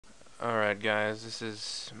Alright guys, this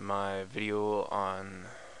is my video on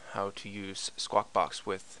how to use Squawkbox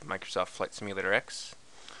with Microsoft Flight Simulator X.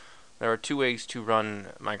 There are two ways to run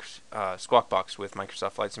Squawkbox with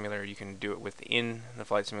Microsoft Flight Simulator. You can do it within the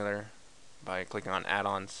Flight Simulator by clicking on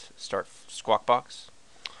Add-ons, Start Squawkbox,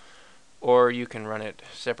 or you can run it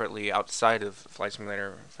separately outside of Flight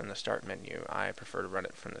Simulator from the Start menu. I prefer to run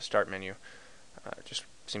it from the Start menu. It just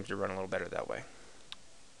seems to run a little better that way.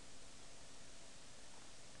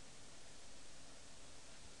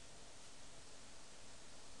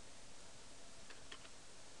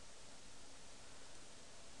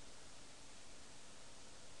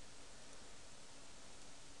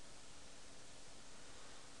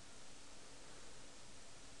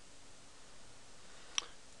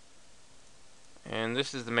 And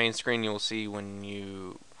this is the main screen you'll see when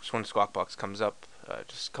Squawkbox comes up.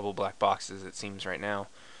 Just a couple black boxes it seems right now.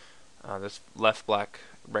 This left black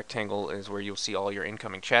rectangle is where you'll see all your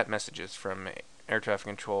incoming chat messages from air traffic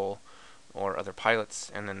control or other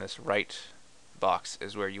pilots, and then this right box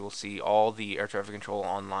is where you will see all the air traffic control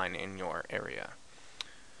online in your area.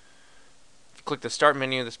 If you click the Start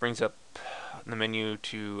menu, this brings up the menu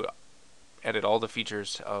to edit all the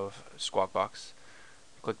features of Squawkbox.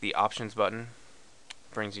 Click the Options button,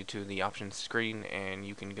 brings you to the options screen, and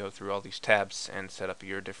you can go through all these tabs and set up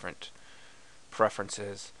your different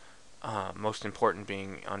preferences. Most important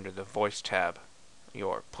being under the voice tab,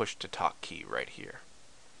 your push to talk key right here.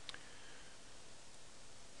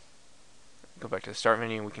 Go back to the Start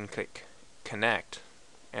menu, we can click Connect,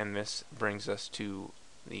 and this brings us to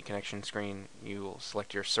the connection screen. You will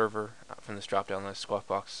select your server from this drop down list.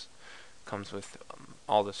 Squawkbox comes with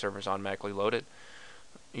all the servers automatically loaded.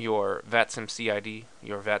 Your VATSIM CID,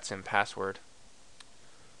 your VATSIM password,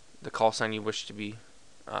 the call sign you wish to be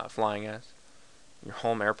flying as, your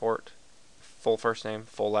home airport, full first name,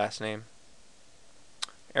 full last name,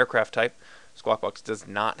 aircraft type. Squawkbox does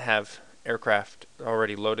not have aircraft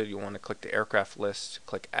already loaded. You want to click the aircraft list,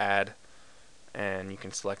 click Add, and you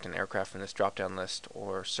can select an aircraft from this drop down list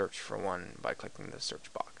or search for one by clicking the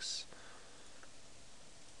search box.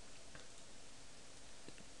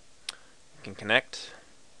 You can connect,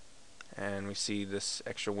 and we see this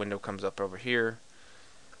extra window comes up over here.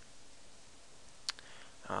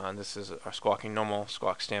 This is our squawking normal,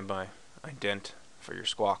 squawk standby, ident for your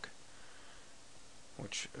squawk,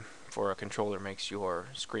 which for a controller makes your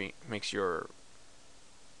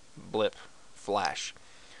blip flash.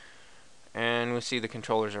 And we see the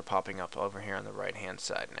controllers are popping up over here on the right hand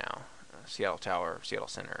side now. Seattle Tower, Seattle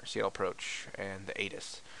Center, Seattle Approach, and the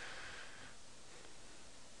ATIS.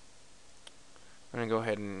 I'm going to go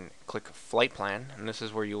ahead and click Flight Plan, and this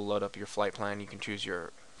is where you'll load up your flight plan. You can choose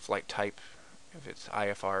your flight type, if it's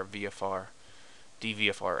IFR, VFR,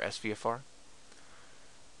 DVFR, or SVFR.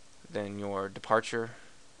 Then your departure,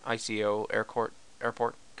 ICO, airport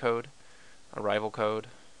code, arrival code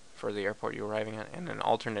for the airport you're arriving at, and an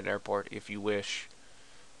alternate airport if you wish.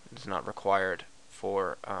 It's not required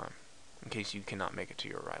for in case you cannot make it to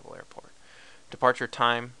your arrival airport. Departure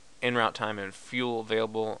time, en route time, and fuel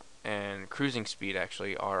available and cruising speed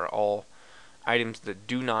actually are all items that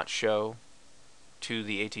do not show to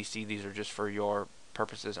the ATC. These are just for your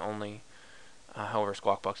purposes only. However,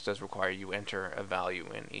 Squawkbox does require you enter a value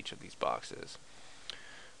in each of these boxes.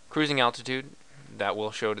 Cruising altitude, that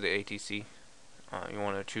will show to the ATC. You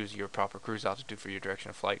want to choose your proper cruise altitude for your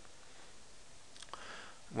direction of flight.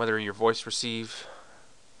 Whether your voice receive,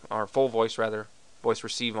 or full voice rather, voice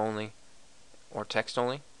receive only, or text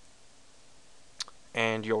only,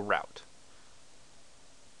 and your route.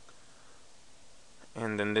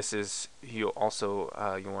 And then this is, you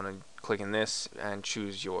also you want to click in this and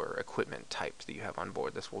choose your equipment type that you have on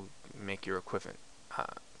board. This will make your equipment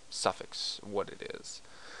suffix what it is.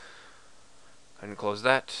 Go ahead and close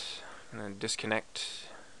that, and then disconnect.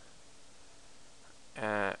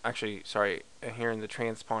 Actually, sorry, here in the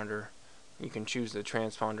transponder, you can choose the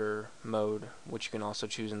transponder mode, which you can also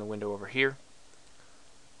choose in the window over here.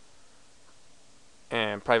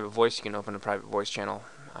 And private voice, you can open a private voice channel.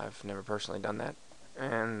 I've never personally done that.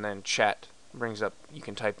 And then chat brings up, you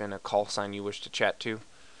can type in a call sign you wish to chat to,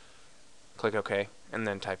 click OK, and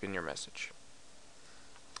then type in your message.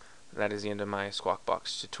 That is the end of my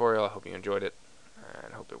Squawkbox tutorial. I hope you enjoyed it,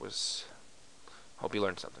 and hope you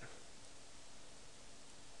learned something.